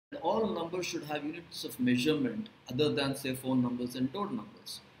all numbers should have units of measurement other than say phone numbers and door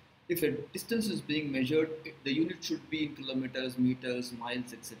numbers. If a distance is being measured, the unit should be in kilometers, meters,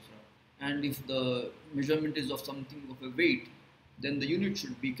 miles, etc. And if the measurement is of something of a weight, then the unit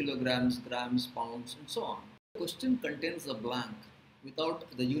should be kilograms, grams, pounds, and so on. If the question contains a blank without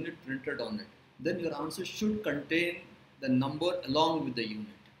the unit printed on it, then your answer should contain the number along with the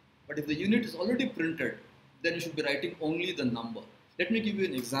unit. But if the unit is already printed, then you should be writing only the number. Let me give you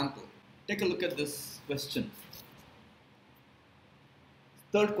an example. Take a look at this question.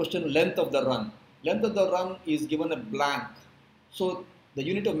 Third question, length of the run. Length of the run is given a blank. So the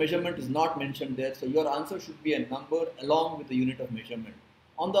unit of measurement is not mentioned there. So your answer should be a number along with the unit of measurement.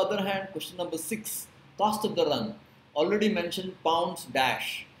 On the other hand, question number 6, cost of the run. Already mentioned pounds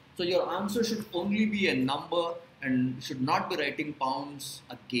dash. So your answer should only be a number and should not be writing pounds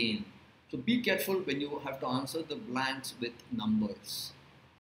again. So be careful when you have to answer the blanks with numbers.